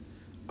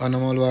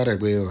Onomolwa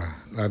regwewa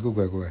la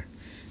gugwegwe.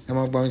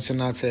 Emo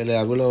gbamchina tele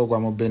agulo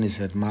gwamo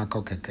beniset ma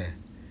kokeke.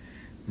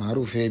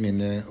 Maru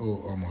femine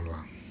o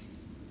omolwa.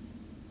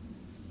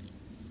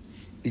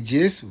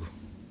 Ijesu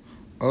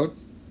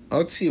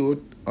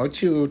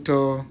oti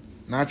uto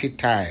nati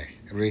tai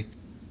re.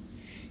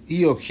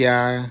 Iyo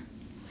kia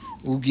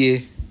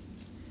ugie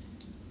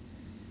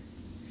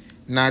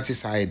nati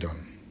Sidon.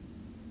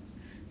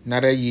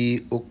 Nare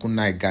yi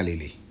okunai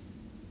Galilee.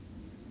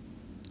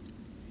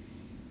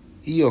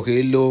 Iyo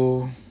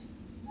helo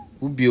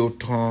ubi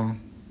oton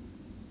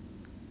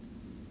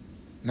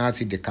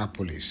nati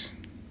Decapolis.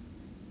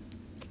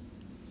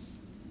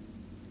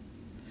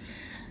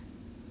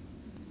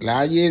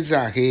 La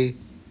yeza he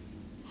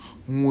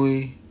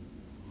mwe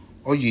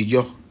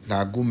oyiyo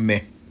la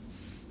gume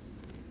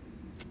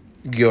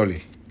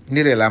giole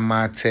nire la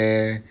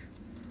mate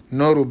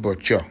noru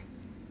bocho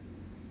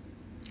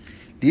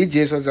di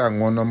jeso za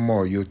ngono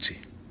mo yoti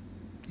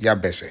ya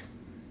bese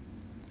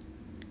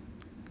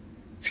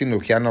tinu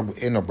ki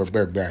eno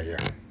gbegbe aya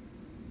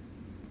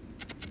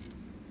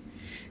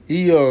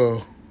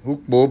iyo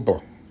rukpo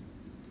bo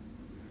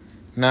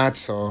na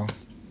so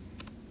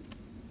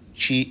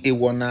chi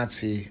ewo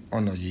nati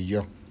ono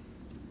yiyo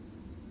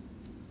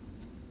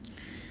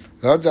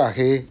Lọ́jà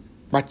he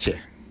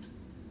pache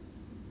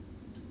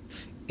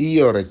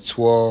iyo re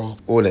tuo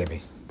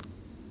olemi.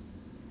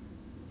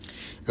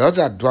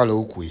 Lọ́jà dwala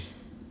ukwe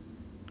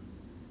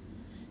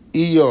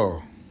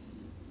iyo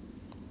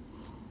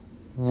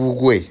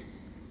wugwe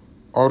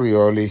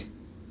orioli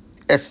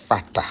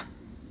efata.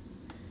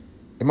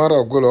 Imara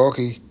ogwelo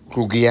oki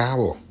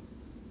rugiawo.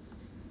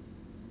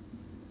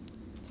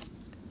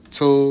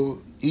 So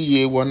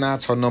iye wana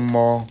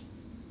tonomo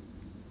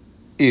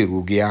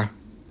erugia.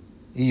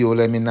 Iyo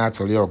le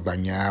minato li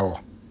ogbanyao.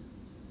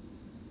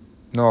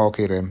 No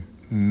okirem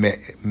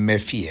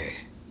mefie.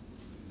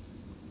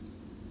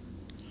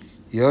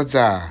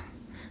 Yoza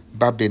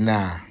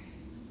babena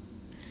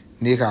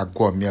nika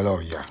gwo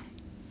mielo ya.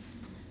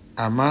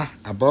 Ama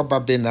abo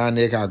babena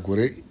nika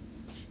gure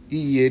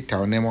iye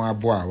taonemo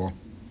abuawo.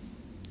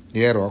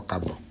 Yero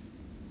kabo.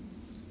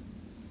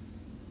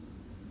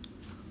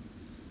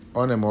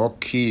 Onemo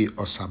oki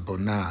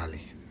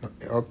osabonali.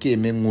 Oki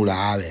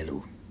mengula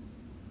avelu.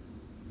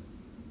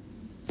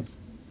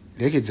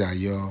 Lekeza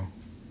yo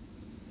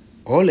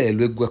ole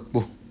elwe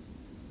gwekpo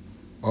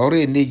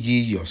ore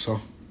neji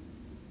yoso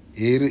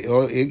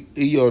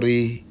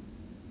iyori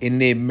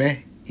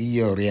eneme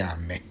iyori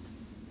ame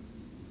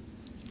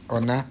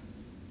ona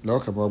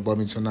loke bogbo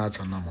mi tuna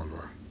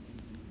tanamolwa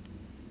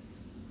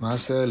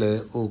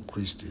masele o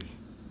Christi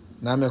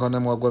na me kona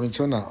mogbo mi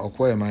tuna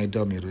okwo e mai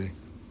domire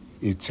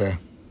ite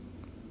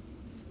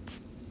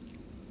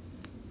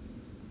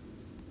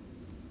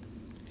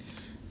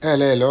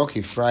ele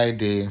loki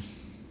Friday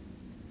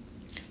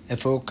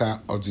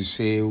Efoka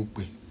odise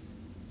ukwe.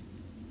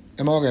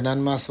 Ema oge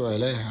nan maso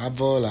ele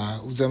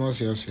avola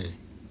uzemos yose.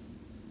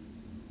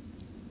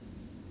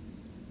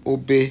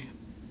 Obe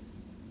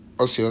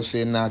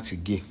osiose nati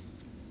ge.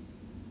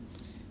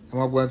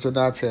 Ema gwanto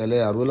dati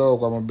ele arula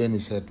ogwa mo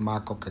beniset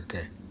mako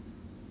keke.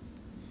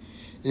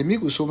 Emi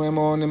kusome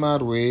mo ni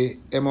marwe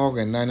ema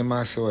oge nan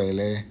maso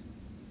ele.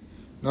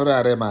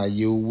 Norare ma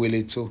ye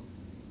uweleto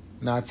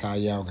nata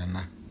ya oge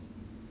na.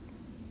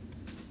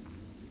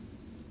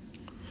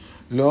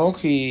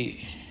 Loki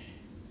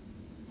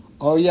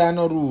oya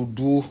no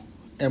rudu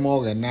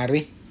emoge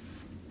nari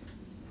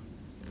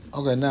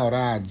oge na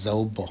ora adza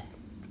ubo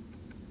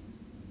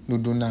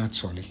nudu na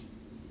acholi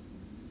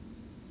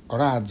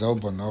ora adza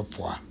ubo na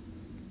opwa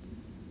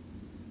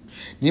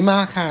ni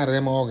ma aka re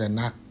mo oge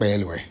na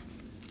pelwe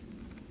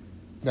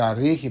da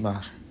riki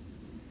ma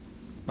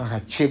ha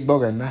chegbo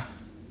oge na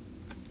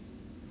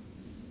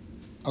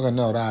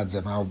ora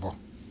adza ma ubo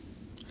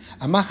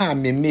ama ha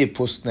me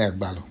post na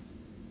egbalo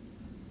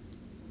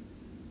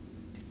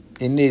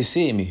Ene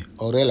semi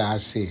orela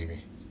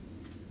semi.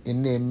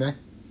 Ene me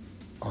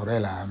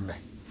orela me.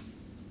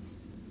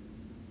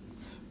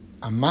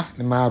 Ama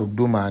ni maru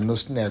duma no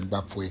snag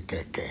ba fu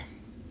keke.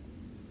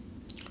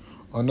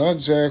 Ono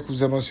je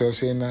kuzemo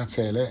se na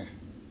tele.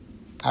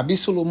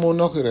 Abisulu mo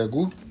no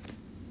kiregu.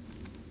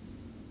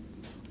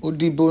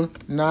 Odibo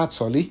na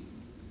atoli.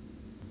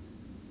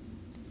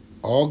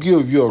 Ogi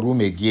obi oru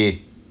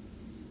megie.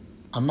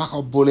 Ama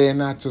ko bole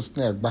na to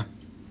snag ba.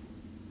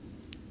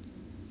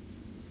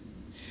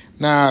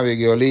 Na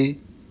wegioli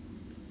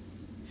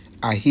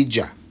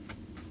Ahija.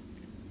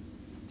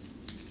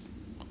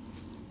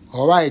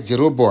 Owa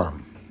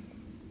Jeroboam.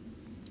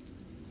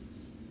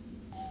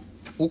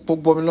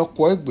 Ukpogbo mi lo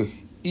kwa egbe.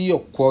 Iyo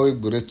kwa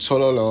egbe re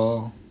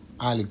tololo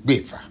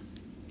aligbeva.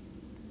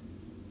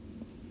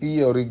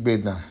 Iyo rigbe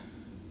na.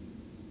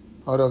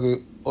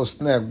 Oroge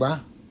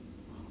osnegba.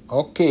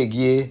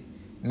 Okegie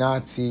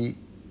nati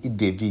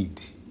David.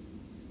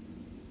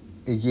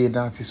 Egie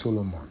nati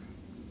Solomon.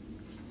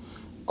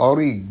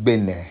 Ori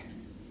gbene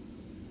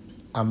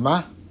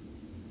ama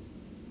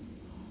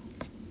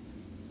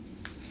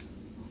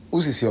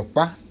usisi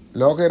okpa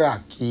logera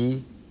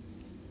ki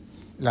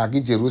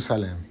lagi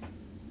Jerusalem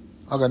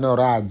oga no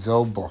ra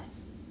azobo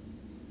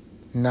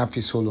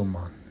nafi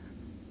Solomon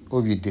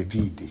obi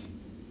Davidi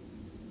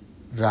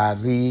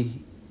rari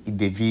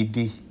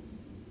Davidi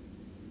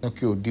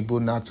noki odibo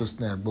natos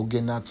na egba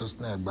oge natos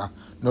na egba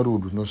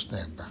norudu nos na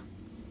egba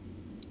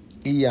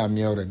iya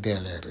mi ore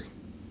delere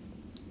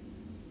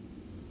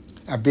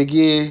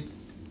abegi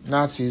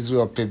nati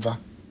Israel peva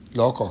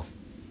loko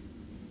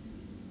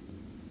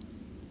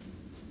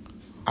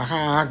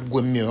aha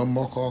gwemi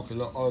omoko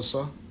kilo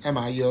also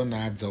ema yo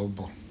na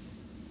adobo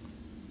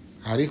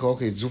ari ko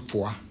ke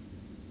zupua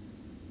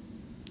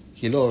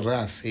kilo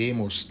ra se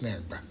mo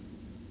snegba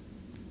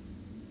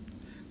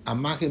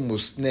amake mo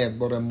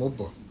snegbo re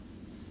mobo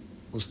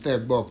o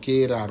snegbo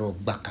kera ro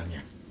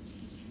bakanya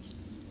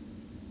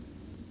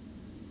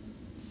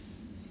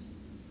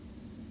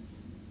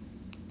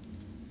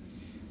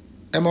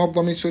ema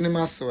ogbo mi tuni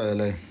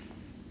maswele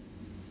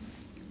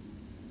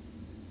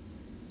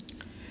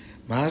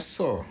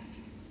maso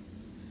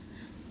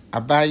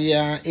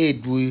abaya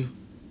edu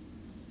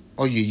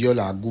oyiyo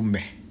la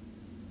gume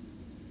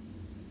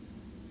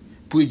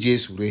pu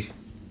Jesu re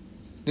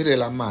nire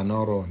la ma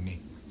noro ni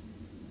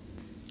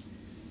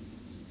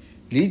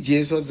li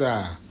Jesu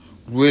za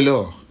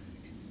ruelo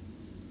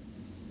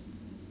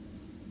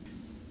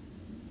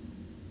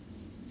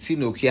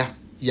sinokia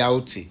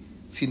yauti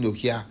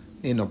sinokia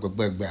ni no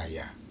gbegbe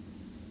aya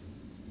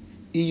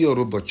iyo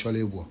robo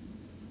cholewo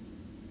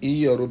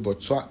iyo robo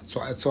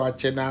to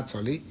achena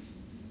atoli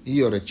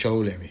iyo re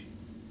cholemi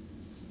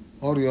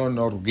ori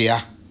ono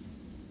rugia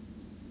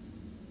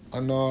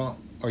ono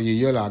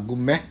oyiyo la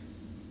gume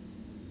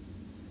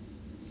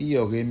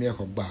iyo ge mi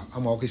ko gba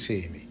ama o ke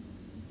se mi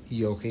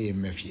iyo ke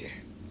mefie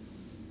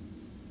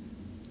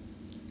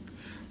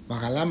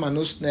magala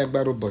manus na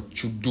egba robo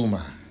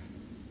chuduma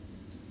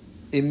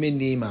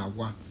emeni ma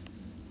wa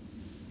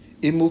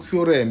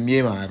emokiore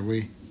mi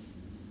marwe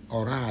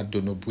ora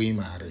adono bui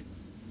mare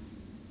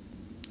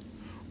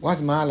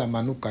was mala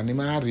manuka ni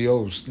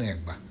mario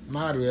snegba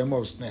mario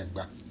mo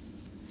snegba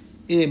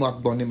mo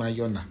gboni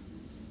mayona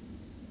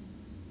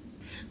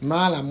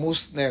mala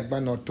musnegba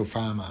no to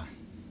fama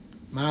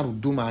maru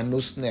duma no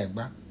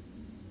snegba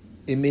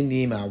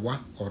emeni ma wa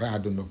ora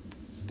adono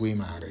bui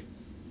mare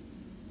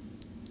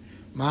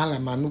mala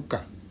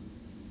manuka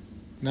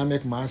na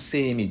mek ma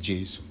se mi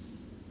Jesu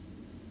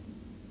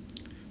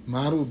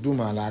maru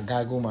duma la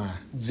gaguma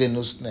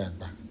zenos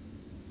negba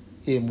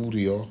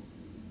murio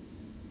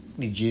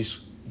ni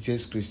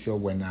Jesu Christo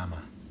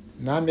wenama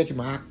na mek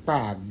ma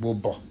pa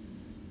agbobo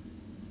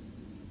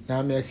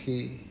na mek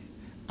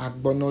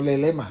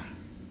agbonolele ma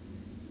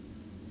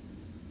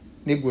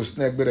ni gos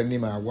negbere ni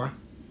ma wa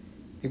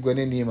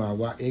igwene ni ma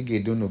wa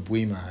egedo no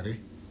bui mare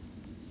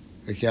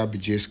e kia bi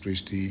Jesu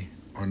Christo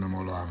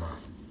onomolo ama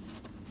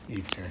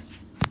ite